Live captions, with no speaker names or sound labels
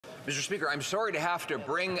Mr. Speaker, I'm sorry to have to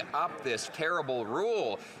bring up this terrible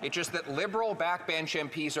rule. It's just that Liberal backbench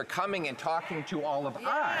MPs are coming and talking to all of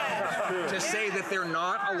us to say that they're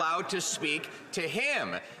not allowed to speak to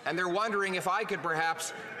him. And they're wondering if I could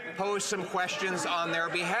perhaps pose some questions on their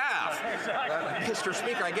behalf. Mr.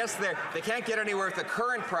 Speaker, I guess they can't get anywhere with the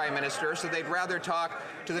current Prime Minister, so they'd rather talk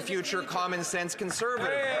to the future common sense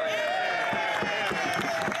Conservative.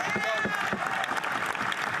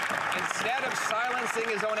 Instead of silencing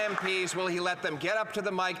his own MPs, will he let them get up to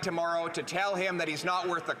the mic tomorrow to tell him that he's not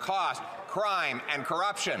worth the cost, crime, and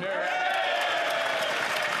corruption?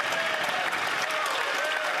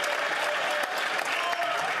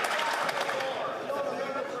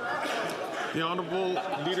 The Honourable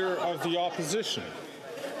Leader of the Opposition.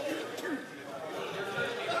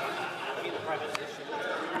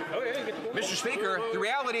 Mr. Speaker, the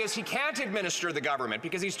reality is he can't administer the government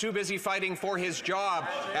because he's too busy fighting for his job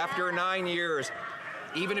after 9 years.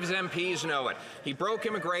 Even if his MPs know it. He broke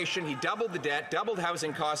immigration, he doubled the debt, doubled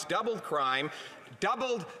housing costs, doubled crime,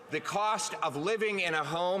 doubled the cost of living in a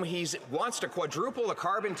home. He wants to quadruple the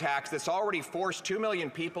carbon tax that's already forced 2 million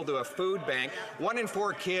people to a food bank, 1 in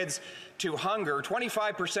 4 kids to hunger,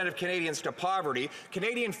 25% of Canadians to poverty.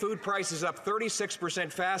 Canadian food prices up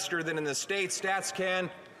 36% faster than in the States. StatsCan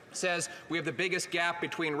says we have the biggest gap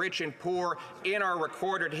between rich and poor in our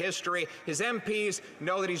recorded history. His MPs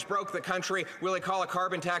know that he's broke the country. Will they call a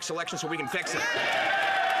carbon tax election so we can fix it?